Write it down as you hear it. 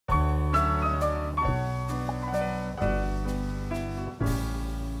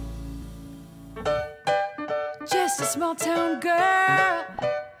just a small town girl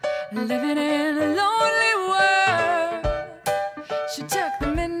living in a lonely world. She took the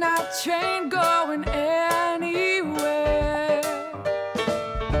midnight train going anywhere.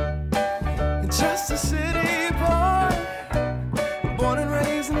 Just a city boy, born and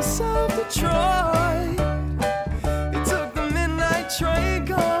raised in South Detroit. He took the midnight train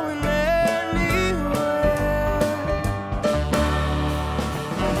going anywhere.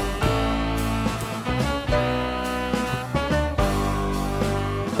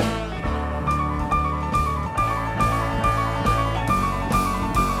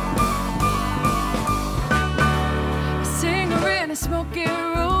 A singer in a smoky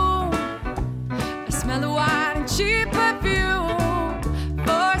room, a smell of wine and cheap perfume.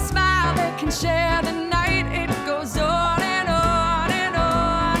 For a smile they can share the night, it goes on and on and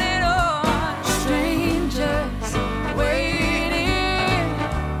on and on. Strangers waiting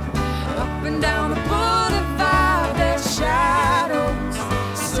up and down the boulevard, their shadows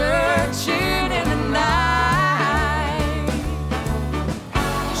searching in the night.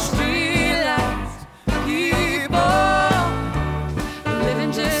 Streetlights, people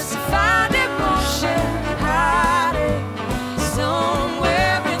living just to find emotion, hiding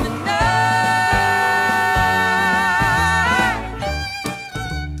somewhere in the night.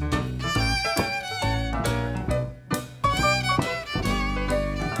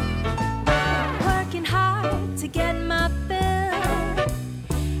 Working hard to get my bill.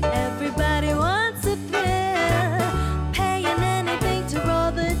 Everybody wants a thrill. Paying anything to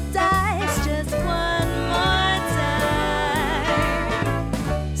roll the dice just one more time.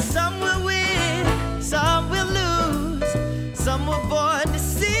 Some will win, some will lose. Some were born to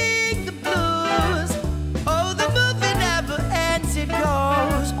sing the blues. Oh, the movie never ends, it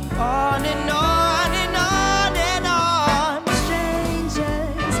goes on and on and on and on.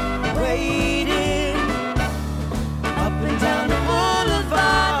 Strangers Waiting up and down the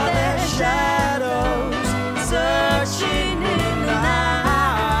boulevard, their shadows searching in the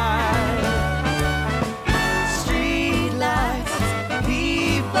night. Streetlights,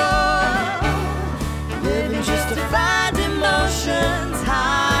 people living just to find emotions,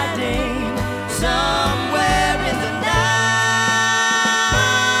 hiding somewhere in the night.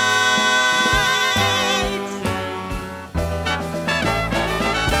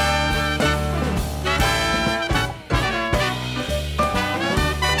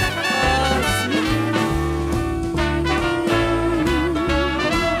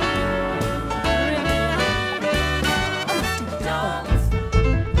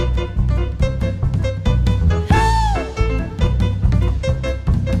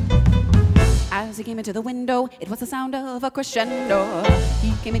 As he came into the window, it was the sound of a crescendo.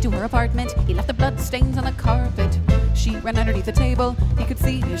 He came into her apartment, he left the blood stains on the carpet. She ran underneath the table, he could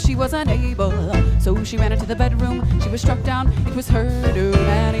see she was unable. So she ran into the bedroom, she was struck down, it was her doom.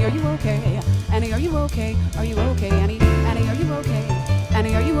 Annie, are you okay? Annie, are you okay? Are you okay, Annie? Annie, are you okay?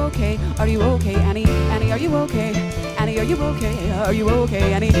 Annie, are you okay? Are you okay, Annie? Annie, are you okay? Annie, are you okay? Are you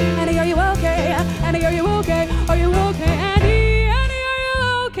okay, Annie? Annie, are you okay? Annie, are you okay? Are you okay, Annie? Annie, are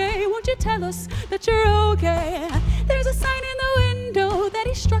you okay? Won't you tell us that you're okay? There's a sign in the window that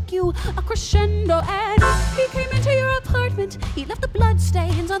he struck you a crescendo, and he came into your apartment. He left the blood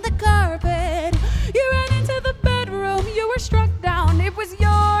stains on the carpet. You ran into the bedroom. You were struck down. It was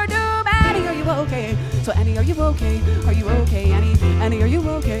your doom. Annie, are you okay? So Annie, are you okay? Are you okay, Annie? Annie, are you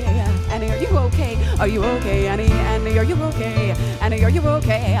okay? Annie, are you okay? Are you okay, Annie? Annie, are you okay? Annie, are you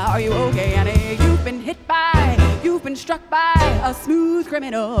okay? Are you okay, Annie? You've been hit by, you've been struck by a smooth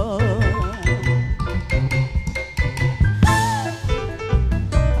criminal.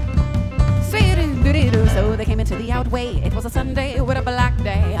 So they came into the outway. It was a Sunday with a black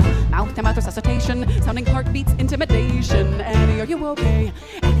day. Mouth-to-mouth resuscitation, sounding heartbeats, intimidation. Annie, are you okay?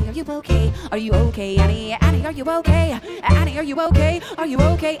 Annie, are you okay? Are you okay, Annie? Annie, are you okay? Annie, are you okay? Are you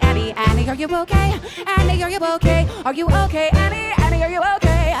okay, Annie? Annie, are you okay? Annie, are you okay? Are you okay, Annie? Annie, are you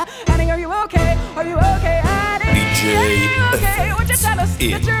okay? Annie, are you okay? Are you okay, Annie? DJ okay? Would you tell us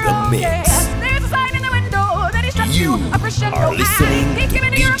in that you're the okay? mix. There's a sign in the window that he struck you a crescendo. are listening He came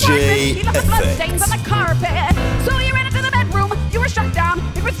into your to apartment. DJ He left the blood stains on the carpet. So you ran into the bedroom. You were struck down.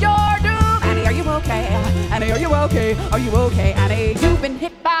 It was your doom. Annie, are you okay? Annie, are you okay? Are you okay, Annie? You've been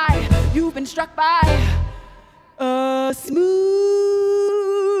hit by, you've been struck by a smooth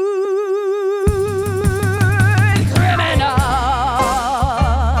criminal.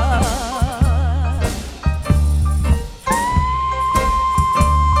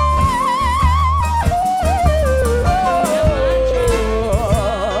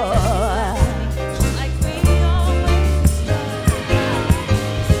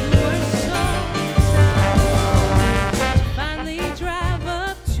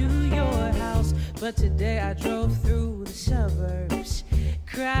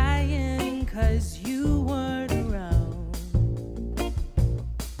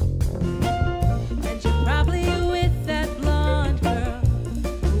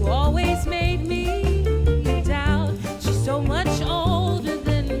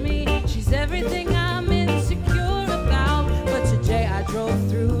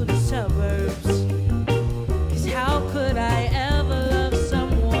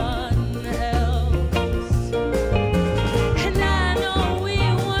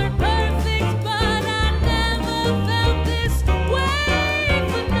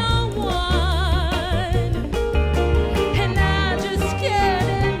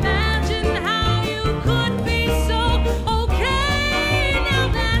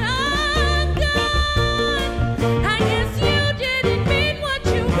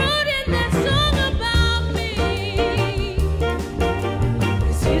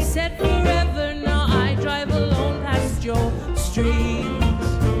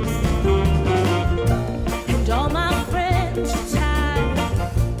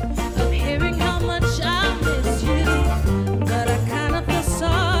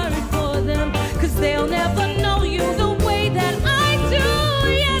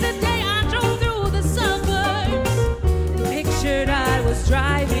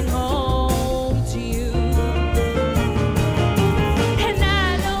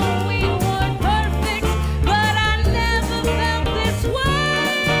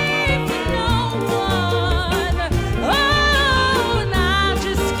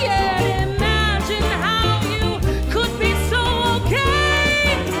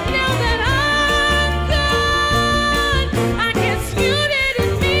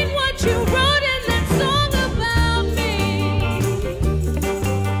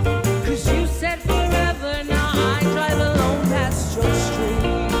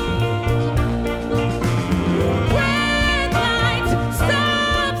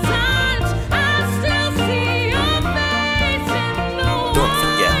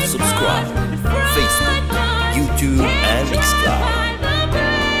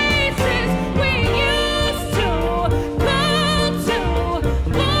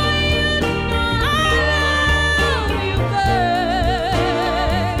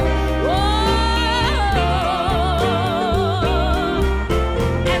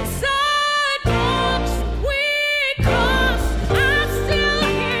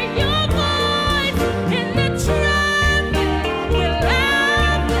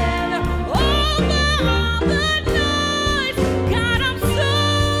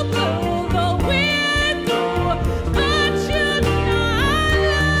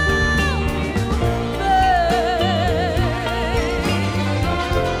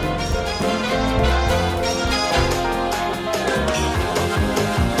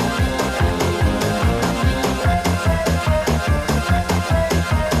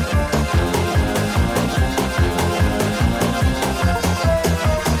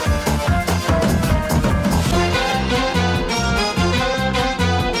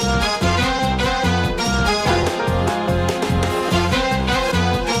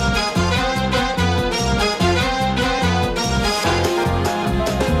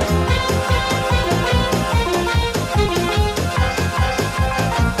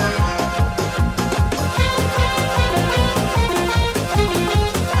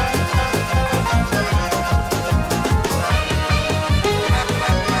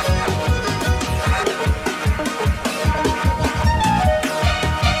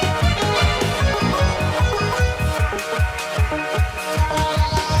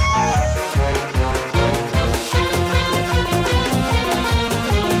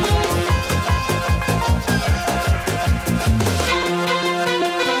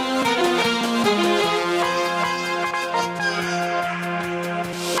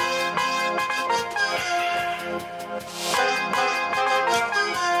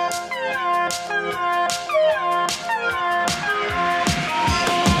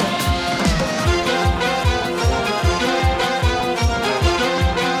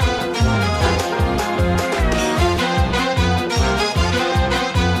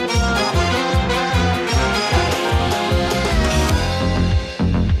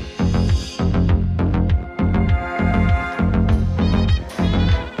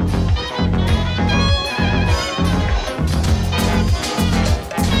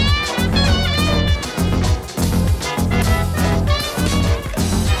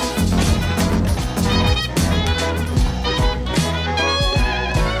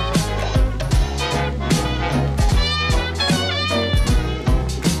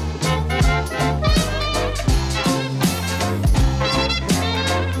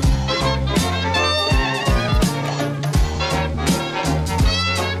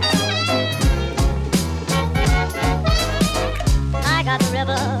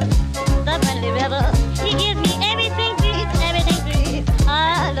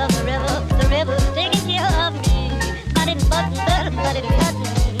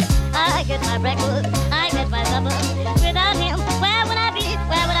 my breakfast, I get my supper. Without him, where would I be?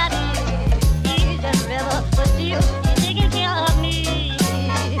 Where would I be? He's just a river, but still he's taking care of me. He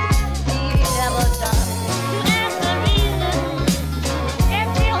never stops to ask the reason. And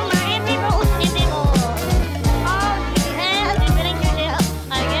still my empty road, empty road. All he has is willing to tell.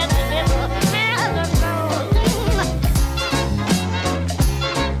 I guess the river has a soul.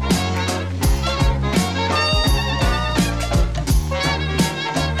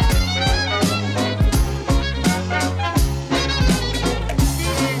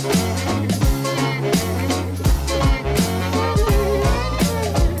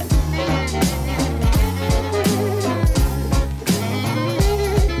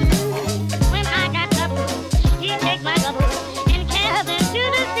 When I got trouble, he take my trouble and carry them to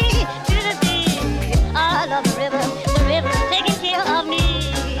the sea, to the sea. I love the river taking care of me.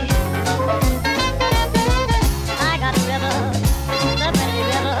 I got a river, the friendly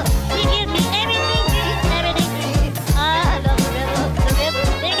river. He gives me everything free, everything free. I love the river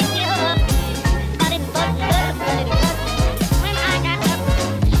taking care of me. But it butters, but it butters. When I got trouble,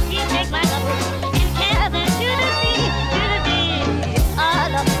 he take my trouble and carry them to the sea, to the sea. I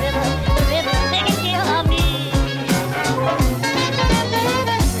love the river taking care of me.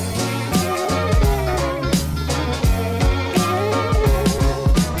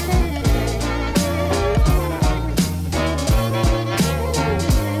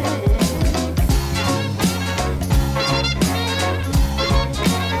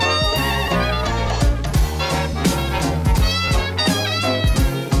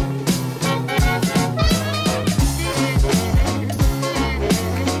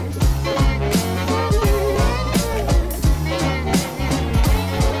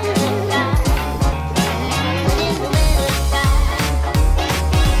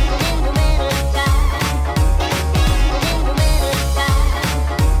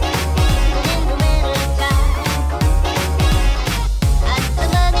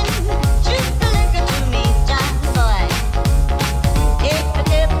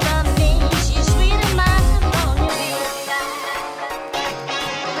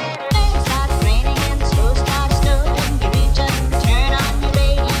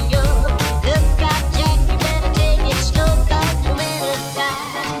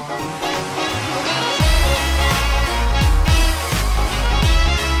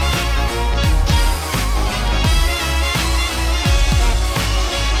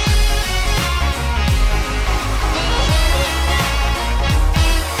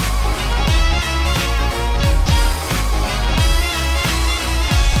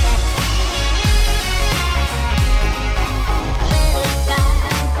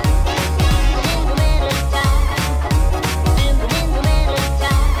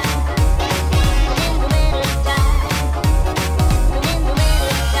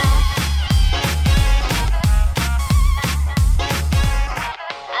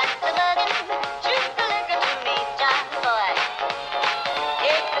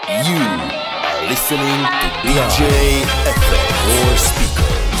 You are listening to DJ FM, your speakers.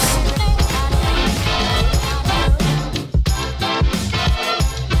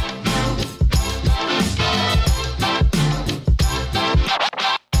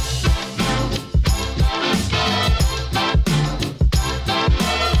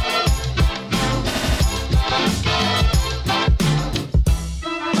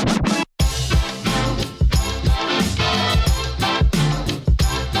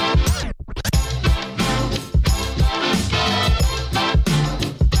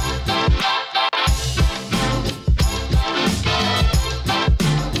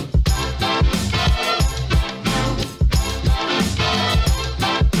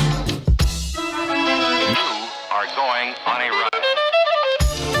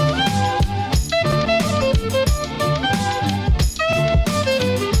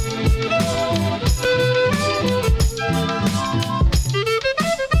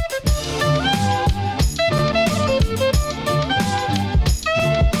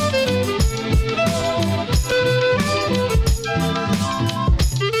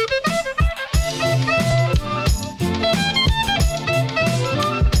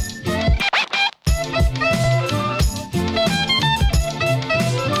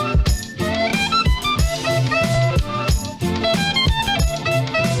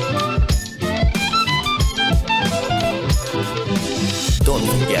 Don't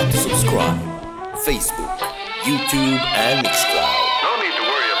forget to subscribe. Facebook, YouTube, and Mixcloud. No need to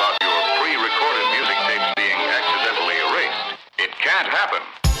worry about your pre-recorded music tapes being accidentally erased. It can't happen.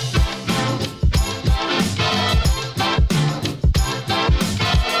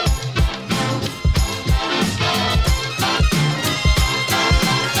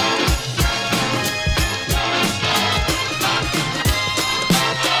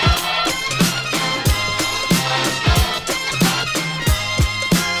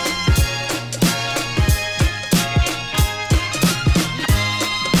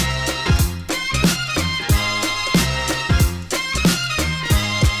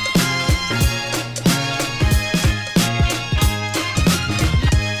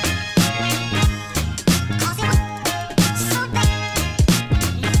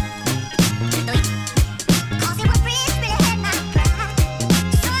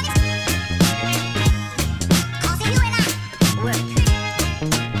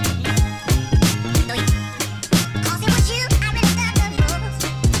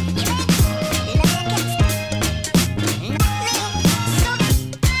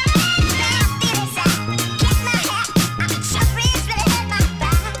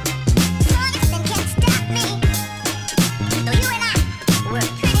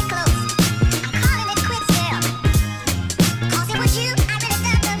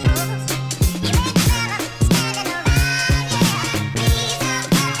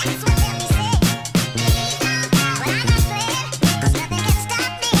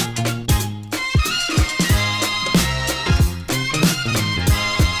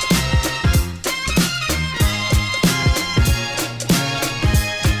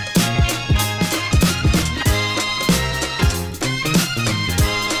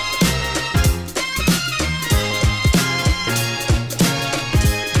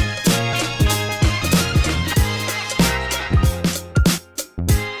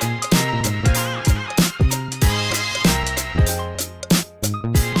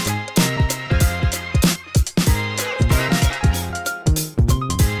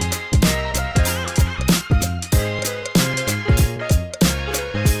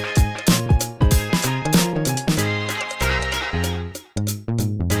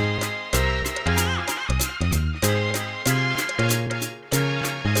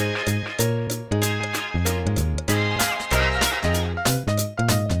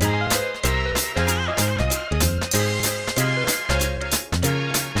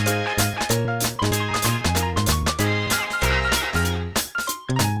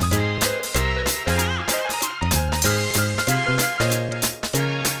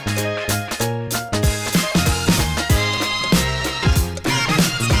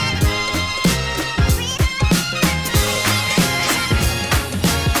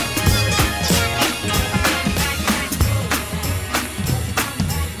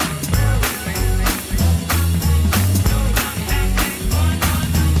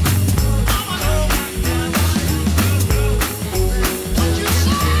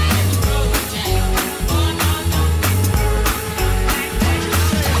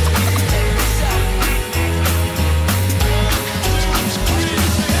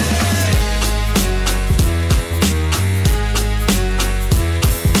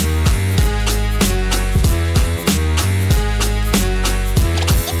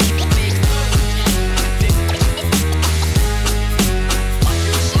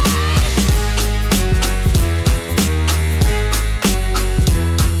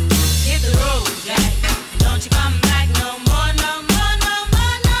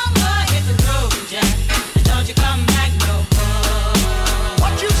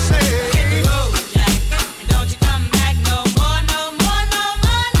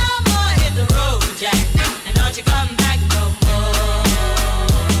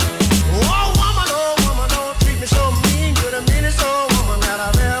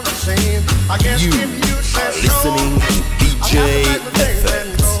 You are listening to DJ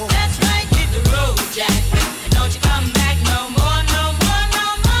Effect. That's right, hit the road, Jack. And don't you come back no more, no more, no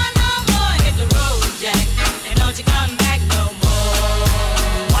more, no more. Hit the road, Jack. And don't you come back no more.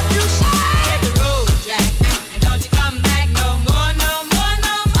 What you say? Hit the road, Jack. And don't you come back no more, no more,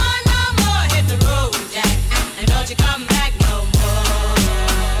 no more, no more. Hit the road, Jack. And don't you come back no more.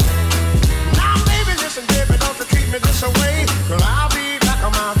 Now, baby, listen, baby, don't you treat me this way. 'Cause I'll be back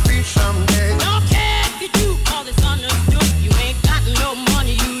on my feet someday. Don't care if you do all this understood. You ain't got no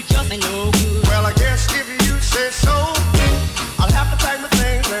money, you just ain't no good. Well, I guess if you say so, I'll have to pack my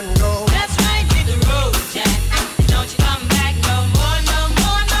things and go. That's right, hit the road, Jack. And don't you come back no more, no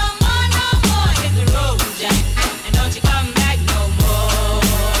more, no more, no more. Hit the road, Jack. And don't you come back no more.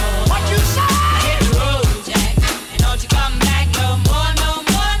 What you say? Hit the road, Jack. And don't you come back no more, no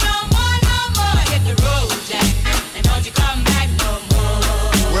more, no more, no more. Hit the road, Jack. And don't you come back no more.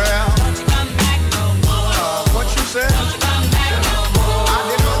 Well, Don't you come back no more. what you said? Don't you come back no more. I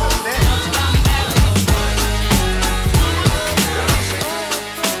didn't understand. Don't you come back no more.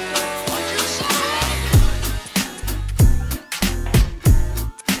 What you say?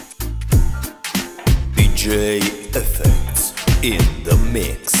 DJ Effects in the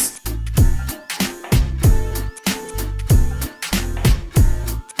mix.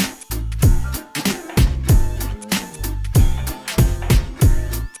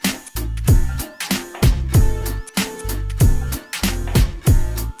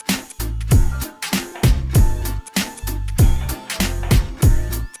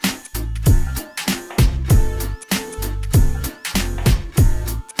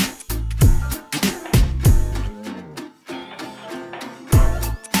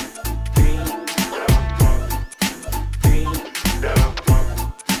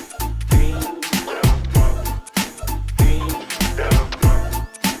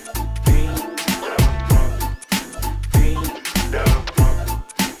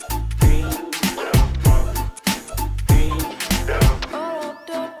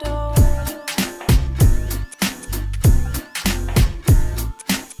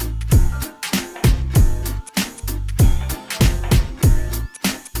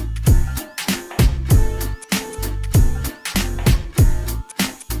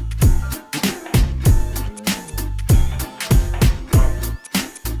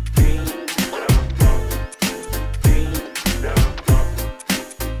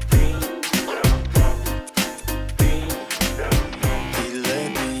 He let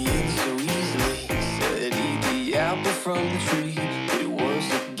me in so easily, said he'd be apple from the tree. It was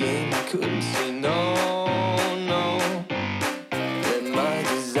a game I couldn't say no, no. Let my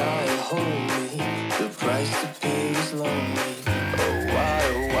desire hold me, the price to pay was lonely. Oh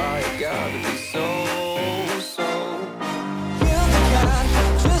why, it gotta be so, so. Feel the guy,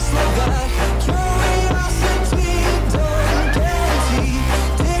 just like that. Curiosity, don't guarantee.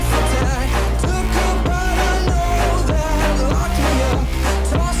 Did for die, took a bite, I know that. Locked me up,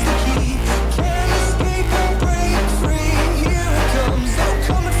 tossed the key. Can't escape and break free. Here it comes, no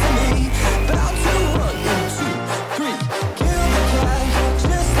coming for me. About to run, 1, 2, 3. Kill the cat,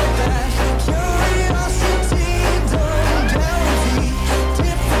 just like that. Curiosity, don't guarantee.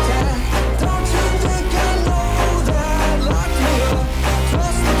 Did for die, don't you think I know that? Locked me up,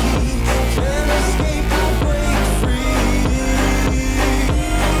 tossed the key. Can't escape and break free.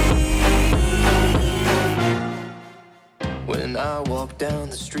 When I walk down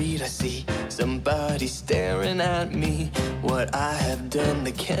the street, I see somebody staring at me. What I have done,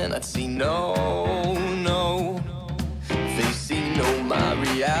 they cannot see. No, no. They see no my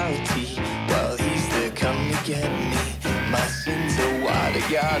reality, while he's there come to get me. My sins are wide, I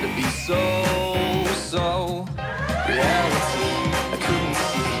gotta be so, so. Reality, I couldn't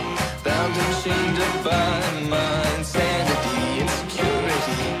see. Bound and chained up by my insanity,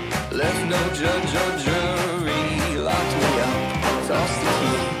 insecurity. Left no judge or jury. Locked me up, tossed the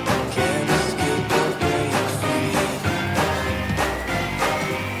key. Can't escape or break free.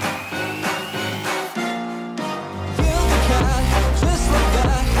 Feel the cat, just like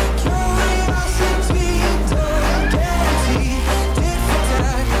that. Curiosity, don't guarantee. Did for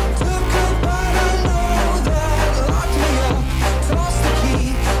die, took a bite, I know that. Locked me up, tossed the key.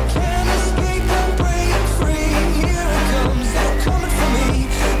 Can't escape and break free. Here it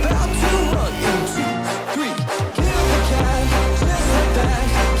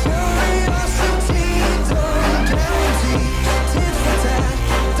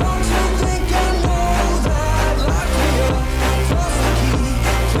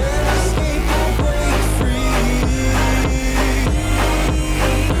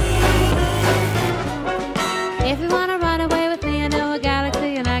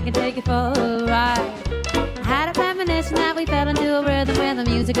I can take you for a ride. I had a premonition that we fell into a rhythm where the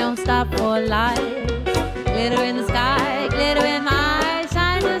music don't stop for life. Glitter in the sky, glitter in my eyes,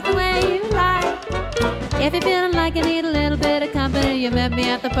 shine just the way you like. If you're feeling like you need a little bit of company, you met me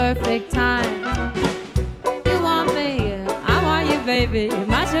at the perfect time. You want me, I want you, baby,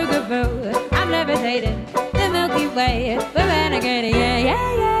 my sugar boo. I'm levitating the Milky Way, we're renegading, yeah,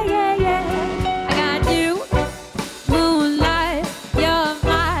 yeah, yeah, yeah, yeah. I got you, moonlight, you're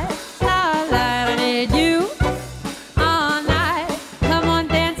my starlight. I need you all night, come on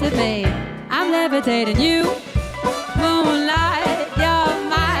dance with me. I'm levitating you, moonlight, you're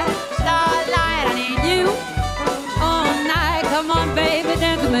my starlight. I need you all night, come on baby,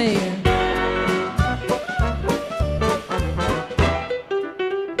 dance with me.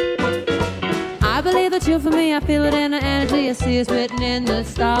 I believe that you're for me, I feel it in the energy, I see it's written in the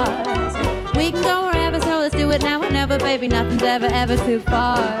stars. We can go wherever, so let's do it now or never, baby, nothing's ever, ever too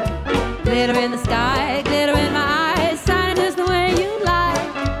far. Glitter in the sky, glitter in my eyes, shining just the way you like.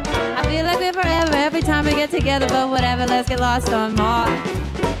 I feel like we're forever every time we get together, but whatever, let's get lost on Mars.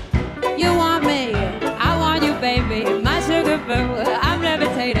 You want me, I want you, baby, my sugar boo. I'm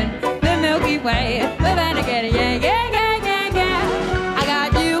levitating the Milky Way, we're renegading, yeah, yeah, yeah, yeah, yeah. I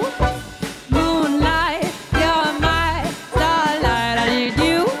got you, moonlight, you're my starlight. I need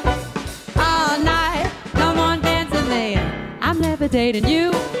you all night, come on dance with me. I'm levitating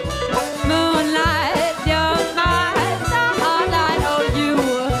you, moonlight, you're my starlight. Oh, you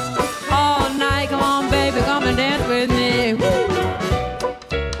all night, come on baby, come and dance with me. Woo.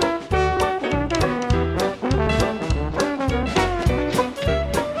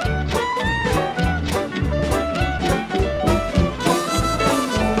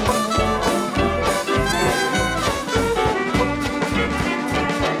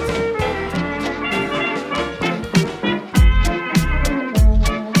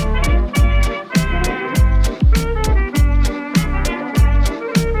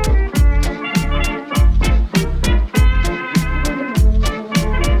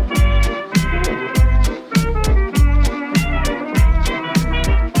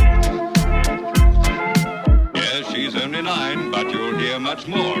 Much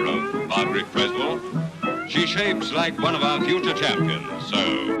more of Margaret Creswell. She shapes like one of our future champions, so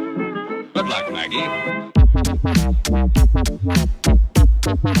good luck, Maggie.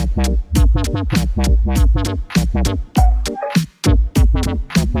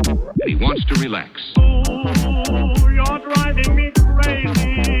 He wants to relax. Oh, you're driving me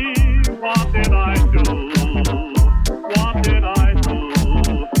crazy. What did I do? What did I do?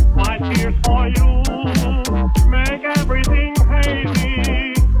 My tears for you make everything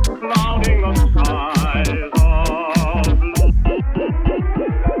hazy, clouding the skies of blue.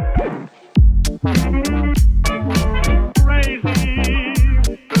 Crazy.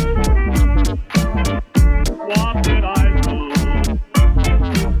 What did I do?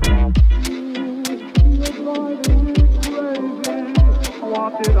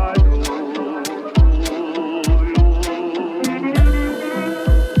 What did I do?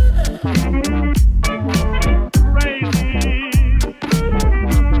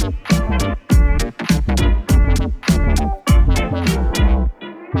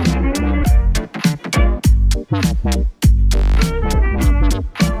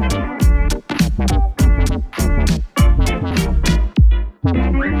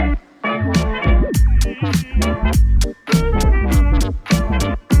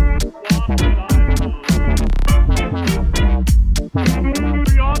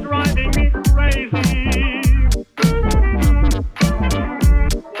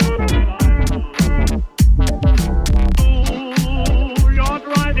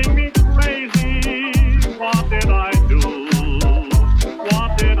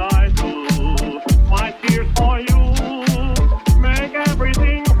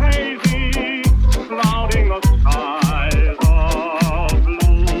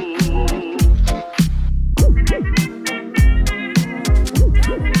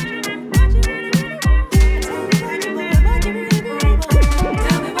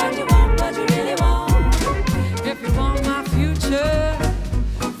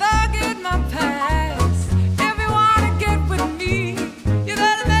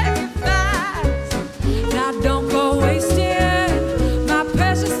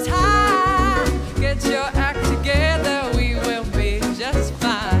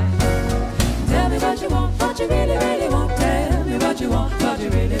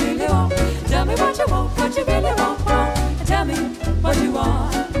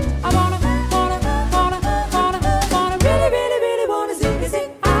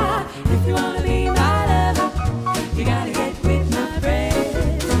 If you wanna be my lover, you gotta get with my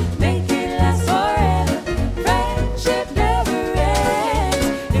friends.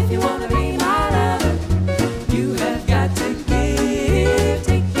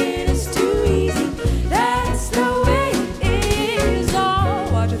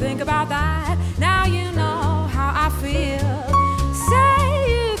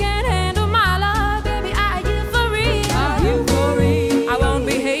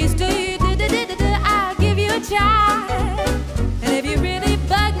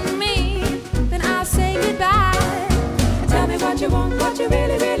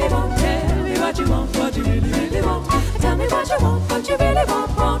 you really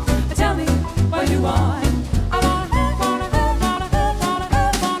want? Tell me what you want. I wanna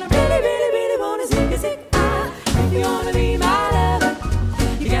really wanna zig. If you wanna be my lover,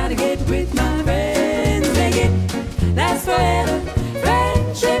 you gotta get with my friends. Make it last forever.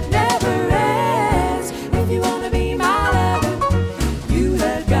 Friendship never ends. If you wanna be my lover, you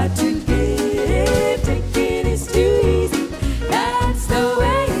have got to give. Taking is too easy. That's the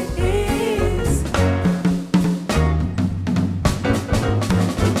way it is.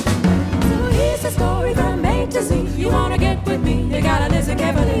 So here's the story from A to Z. You wanna get with me, you gotta listen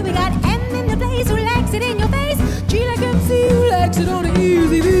carefully. We got M in the place who likes it in your face. G like MC who likes it on the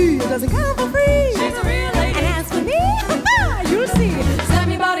easy V. It doesn't come for free. She's a real lady. And as for me, you'll see. Slam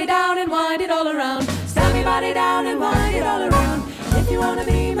your body down and wind it all around. Slam your body down and wind it all around. If you wanna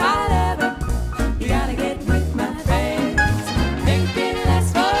be my lover, you gotta get with my friends. Think it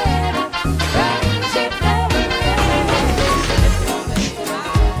lasts forever. Friendship never ends. If you wanna be my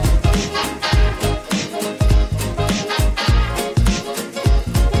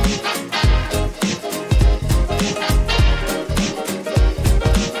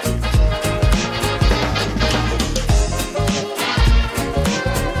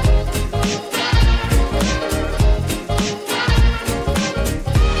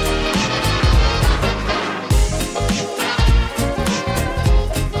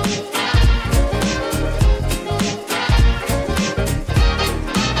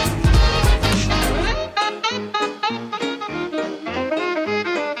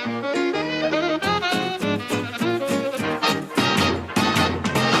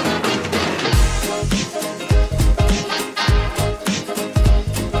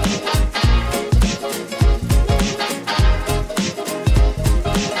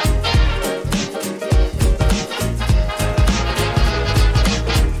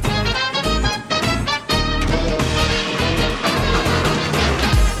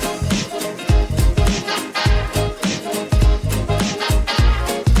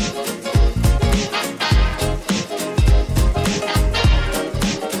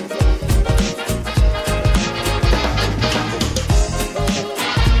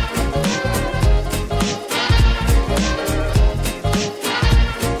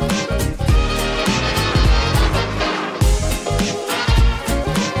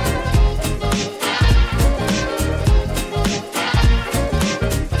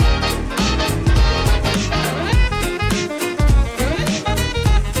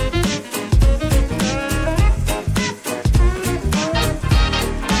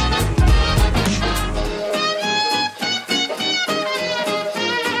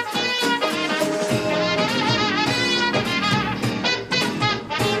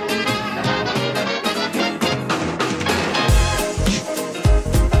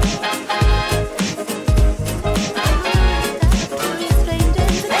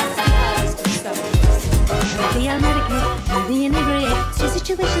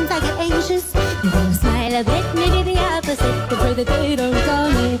situations I get anxious. You don't smile a bit, maybe the opposite. The pray that they don't call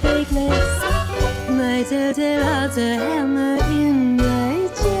me fakeless. My telltale heart's a hammer in my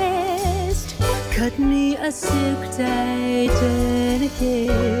chest. Cut me a silk tie tourniquet.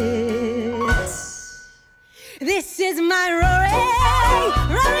 This is my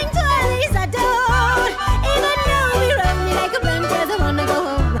roaring twice I don't even know me. Rub me like a blunt 'cause I wanna go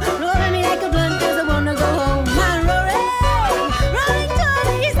home. Roll me like a blunt 'cause I wanna go home. My roaring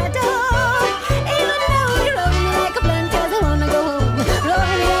twice I don't even know me. Rub me like a blunt 'cause I wanna go home. Roll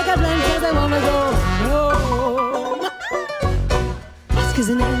me like a blunt 'cause I wanna go home. Oscars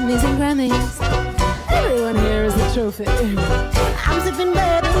and Emmys and Grammys, everyone here is a trophy. I'm sipping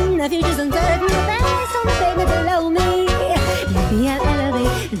bourbon, the future's uncertain. The best on the baby below me. Maybe I'll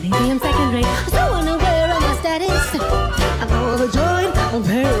elevate, maybe I'm second rate. I still wanna wear all my status. I'm overjoyed, I'm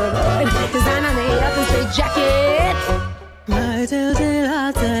paranoid, 'cause I'm made up in straight jacket. My telltale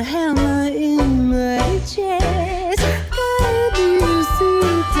heart's a hammer in my chest. I'd be so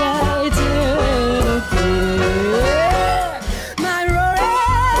tight my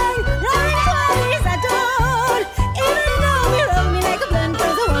roaring twice I don't even know me. Roll me like a blunt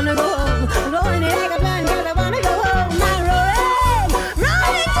 'cause I wanna go home. Rolling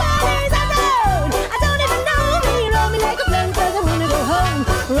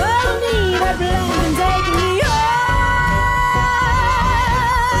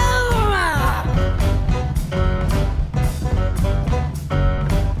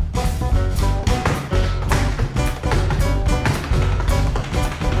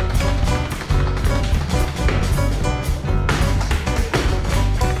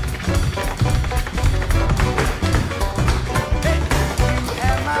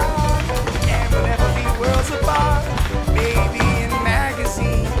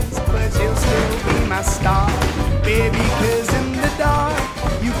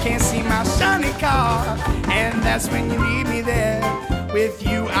that's when you need me there. With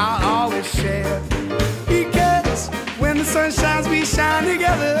you I'll always share. Because when the sun shines, we shine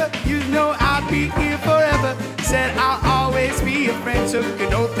together. You know I'll be here forever. Said I'll always be a friend. Took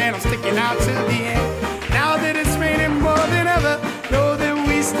an oath and I'm sticking out to the end. Now that it's raining more than ever, know that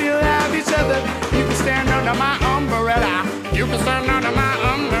we still have each other. You can stand under my umbrella. You can stand under my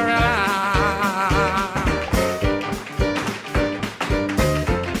umbrella.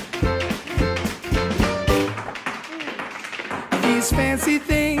 These fancy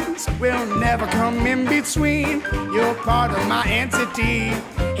things will never come in between. You're part of my entity,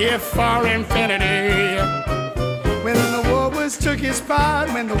 here for infinity. When the war was took its part,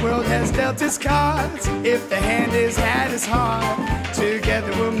 when the world has dealt its cards, if the hand is had its heart,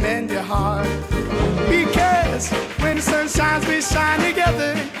 together we'll mend your heart. Because when the sun shines, we shine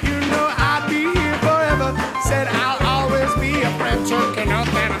together. You know I'll be here forever. Said I'll always be a friend. Took an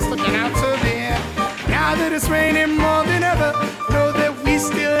oath and I'm sticking out to the end. Now that it's raining more than ever, know that we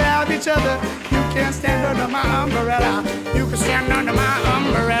still have each other. You can stand under my umbrella. You can stand under my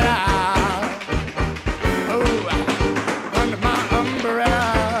umbrella.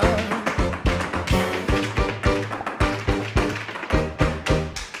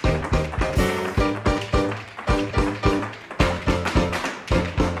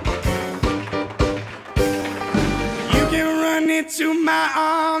 To my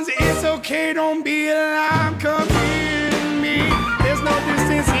arms, it's okay, don't be alarmed. Come here to me, there's no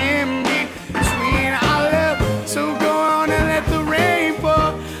distance in between our love. So go on and let the rain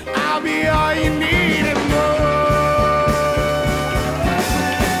fall. I'll be all you need and more.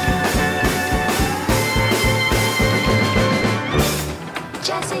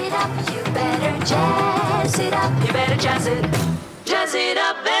 Jazz it up, you better jazz it up. You better jazz it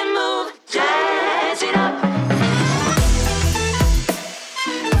up and move. Jazz it up.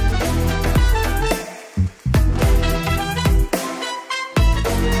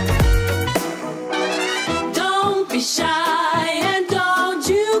 Shy and don't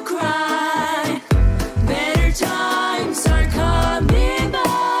you cry. Better times are coming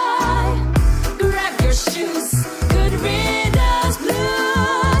by. Grab your shoes, good riddance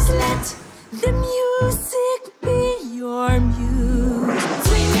blues. Let the music be your muse.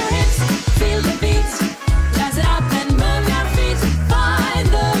 Swing your hips, feel the beat. Jazz it up and move your feet. Find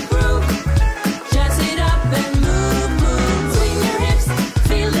the groove. Jazz it up and move, move. Swing your hips,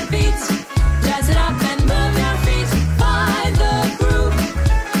 feel the beat. Jazz it up and move your feet. Find the groove,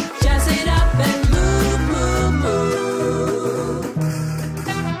 jazz it up and move, move, move.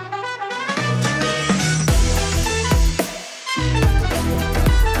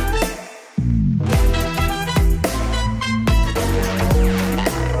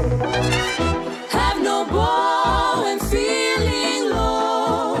 Have no ball and feeling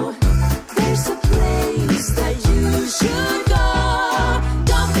low. There's a place that you should go.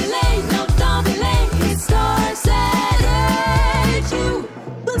 Don't be late, no, don't be late. It starts at 8. You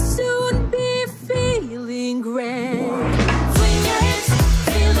will soon be feeling great. Swing your hips,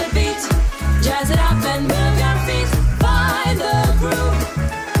 feel the beat. Jazz it up and move your feet. Find the groove.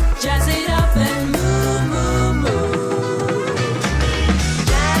 Jazz it up and move, move, move.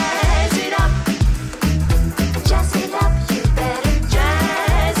 Jazz it up. Jazz it up, you better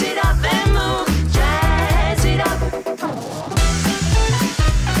jazz it up and move. Jazz it up.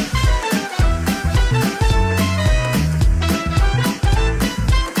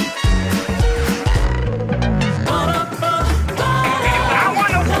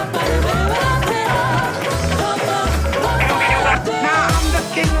 Now I'm the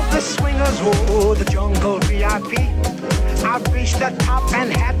king of the swingers, oh, the jungle VIP. I've reached the top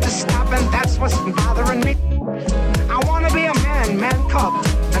and had to stop, and that's what's bothering me. I wanna be a man cub,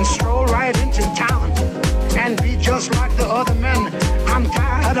 and stroll right into town, and be just like the other men. I'm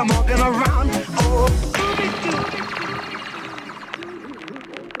tired of walking around. Oh,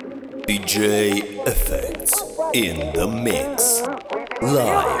 DJ Effects in the mix.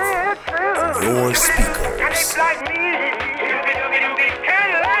 Live on your speakers. like me,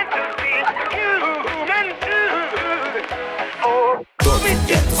 can't like to be human too. Oh, Don't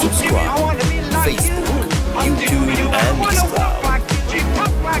forget to subscribe. I wanna be like Facebook, you. YouTube, and I wanna walk Mixcloud. like you,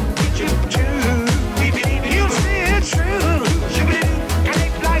 talk like you too. You see it's true.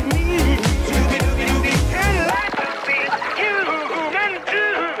 Can't like me, can't like to be human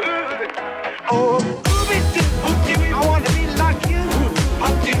too. Oh, I wanna be like you.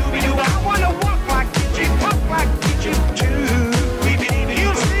 I wanna walk like you.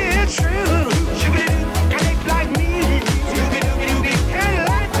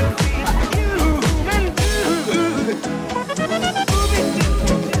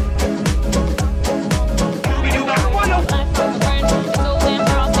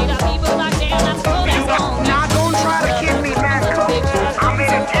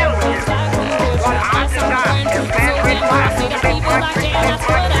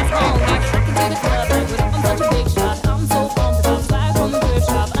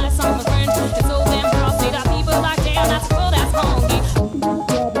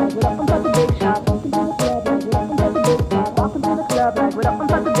 up, I'm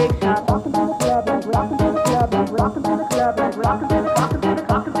such a big shot. Walking to the club, like rocking to the club, like rocking to the club, like rocking to the rocking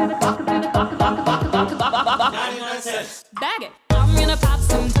to the rocking to the rocking to the rocking 99 cents. Bag it. I'm gonna pop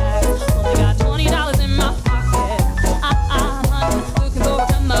some tags. Only got $20 in my pocket. I'm looking for a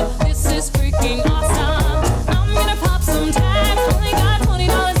come up. This is freaking awesome. I'm gonna pop some tags. Only got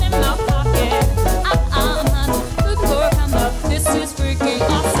 $20 in my pocket. I'm looking for a come up. This is freaking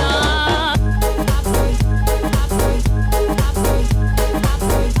awesome. Pop some, pop some, pop some, pop some,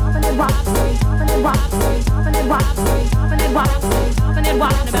 popping it, pop some, popping it, pop some, popping it, pop some, popping it, pop some, popping it,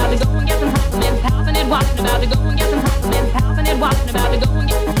 walking about to go and get some compliments, popping it, walking about to go and get some compliments, popping it, walking about to go and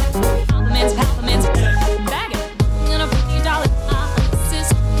get compliments, compliments. Bag it. I'm gonna $40. Sis,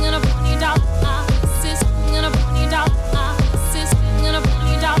 I'm gonna $40. Sis, I'm gonna $40. Sis, I'm gonna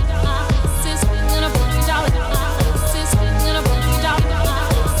 $40. Sis, I'm gonna $40. Sis, I'm gonna $40.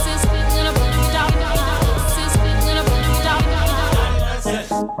 Sis, I'm gonna $40. Sis, I'm gonna $40.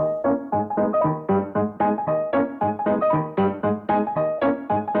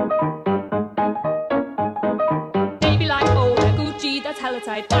 Baby like, oh, that Gucci, that's hella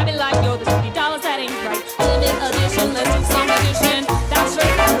tight. Baby like, yo, this $50, that ain't right. Limited edition, let's do some addition. That's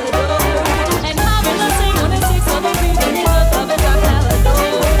straight out the door. And I've been listening when it takes over reason. It's a love and rock hella door.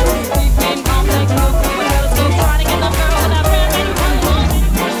 We've been complex, no food, but hell, so trying to get the girl with that brand new come on.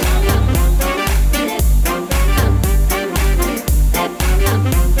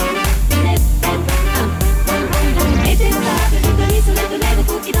 Mettez pas de l'oubli sur les données de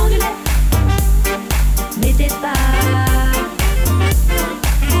cookies dans du lait. Mettez pas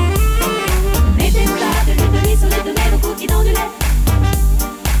de l'huile sur les données de cookies dans du lait.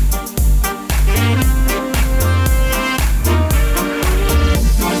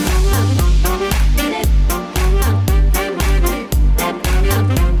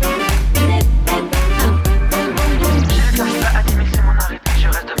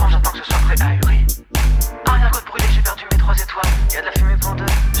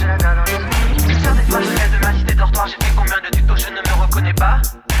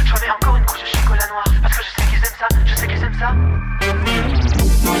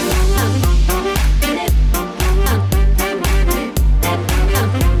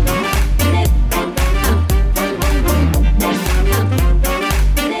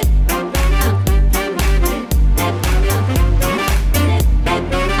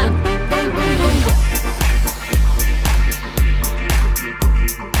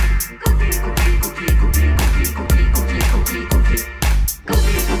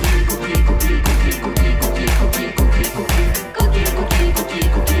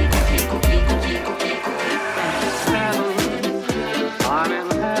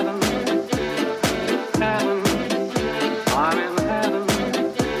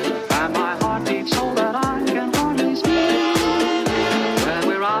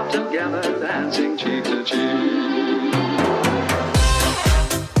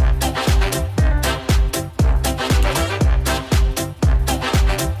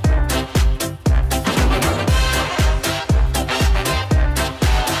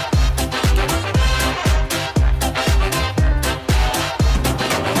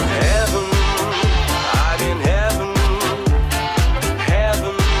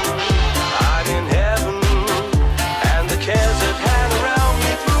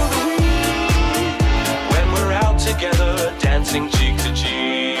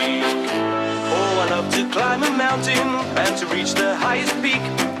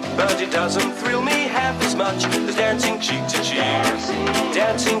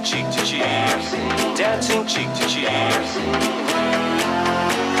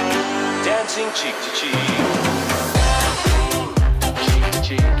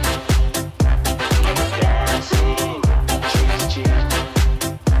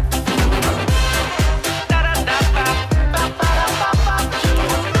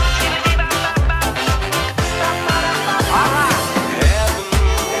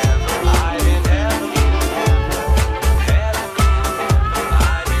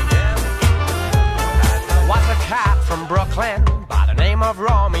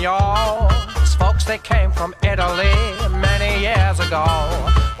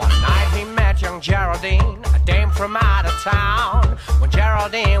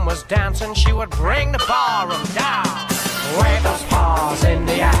 She would bring the ballroom down. Wave those paws in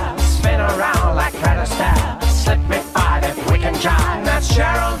the air, spin around like credit stairs. Slip me five if we can jive. That's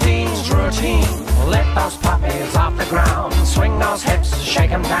Geraldine's routine. Lift those puppies off the ground. Swing those hips, shake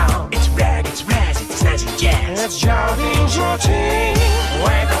them down. It's rag, it's razz, it's snazzy jazz. It's Geraldine's routine.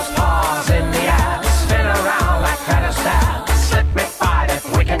 Wave those paws in the air, spin around like credit stairs. Slip me five if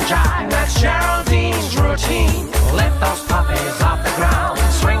we can jive. That's Geraldine's routine. Lift those puppies off the ground.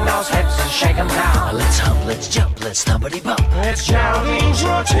 shake 'em down. Let's hump, let's jump, let's thumpity bump. It's Geraldine's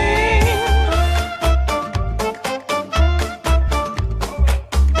routine.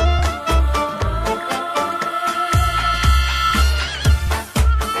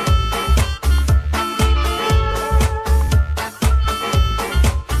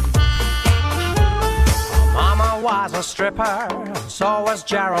 Was a stripper, so was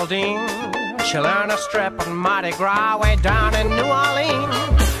Geraldine. She learned to strip on Mardi Gras way down in New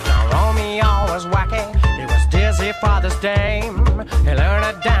Orleans. Now Romeo was wacky, he was dizzy for this dame. He learned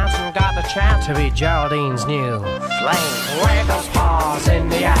to dance and got the chance to be Geraldine's new flame. Wave those paws in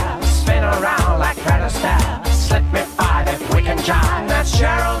the air, spin around like Fred Astaire. Slip me five if we can jive, that's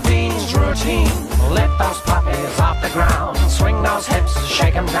Geraldine's routine. Lift those puppies off the ground, swing those hips and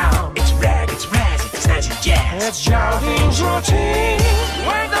shake 'em down. It's rag, it's razz, it's snazzy jazz. It's Geraldine's routine.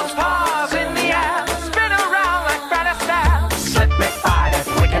 Wave those paws in the air, spin around like Fred Astaire. Slip me five if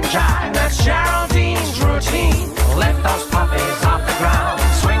we can jive, that's Geraldine's routine. Lift those puppies off the ground,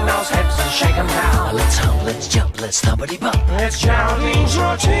 swing those hips and shake 'em down. Let's hump, let's jump, let's thumpity bump. It's Geraldine's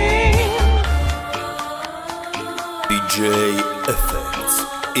routine. DJ Effects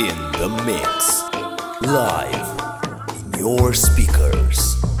in the mix, live in your speakers.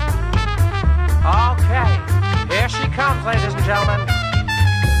 Okay, here she comes, ladies and gentlemen.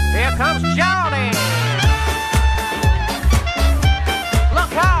 Here comes Geraldine.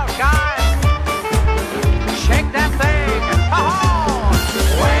 Look out, guys. Shake that thing. Oh,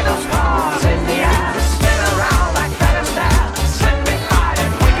 wave those paws in the air, spin around like Fred Astaire. Slip me five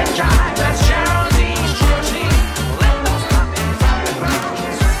if we can jive, that's Geraldine's routine. Let those puppies off the ground.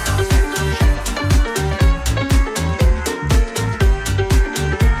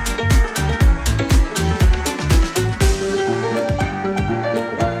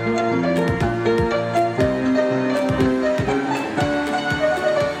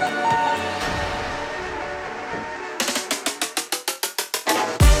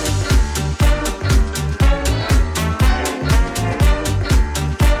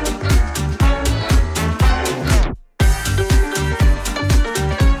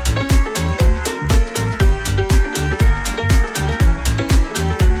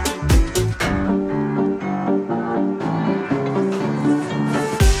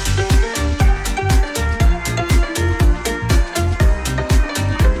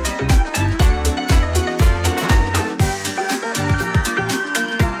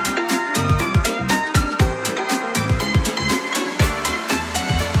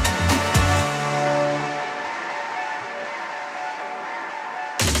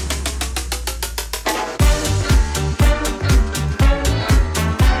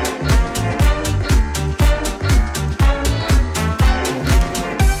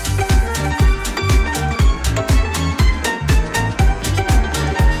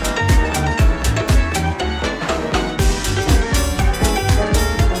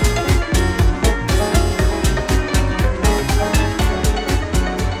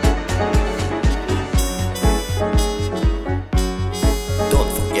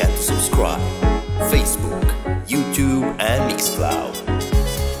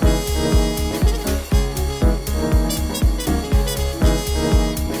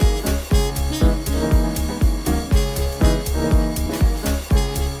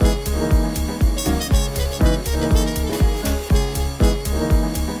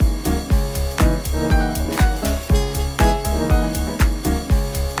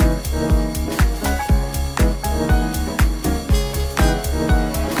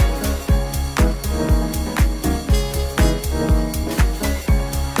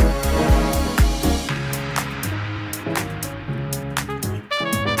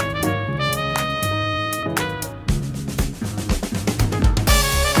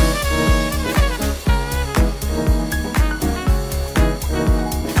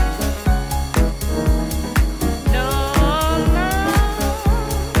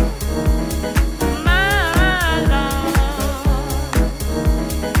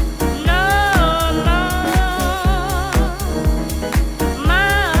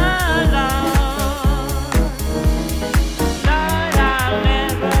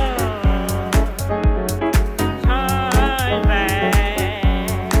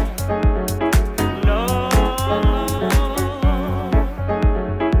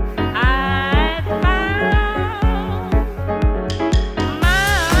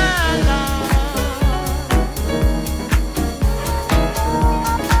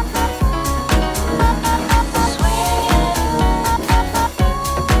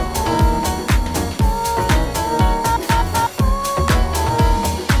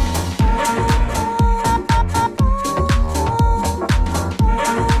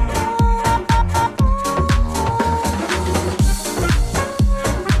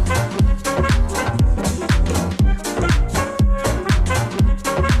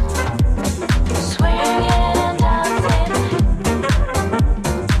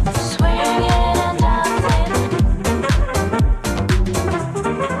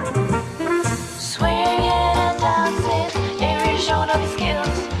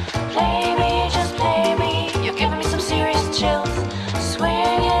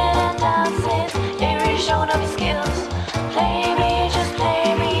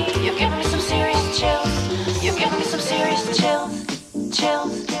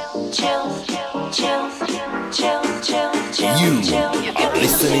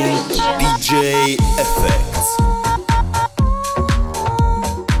 listening to DJ Effects.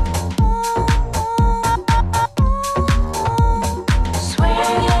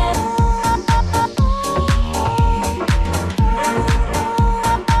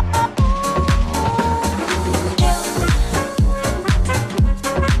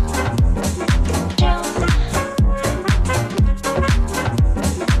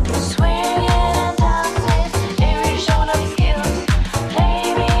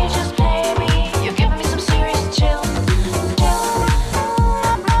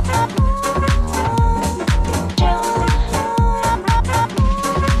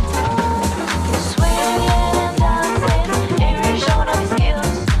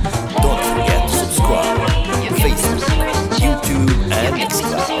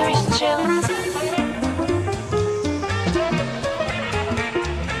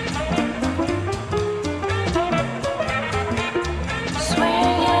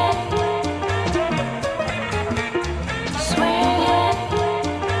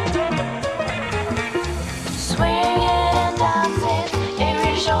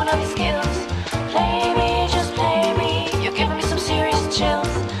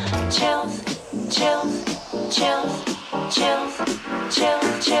 Chills, chills, chills, chills,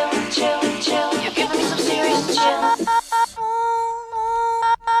 chills, chills.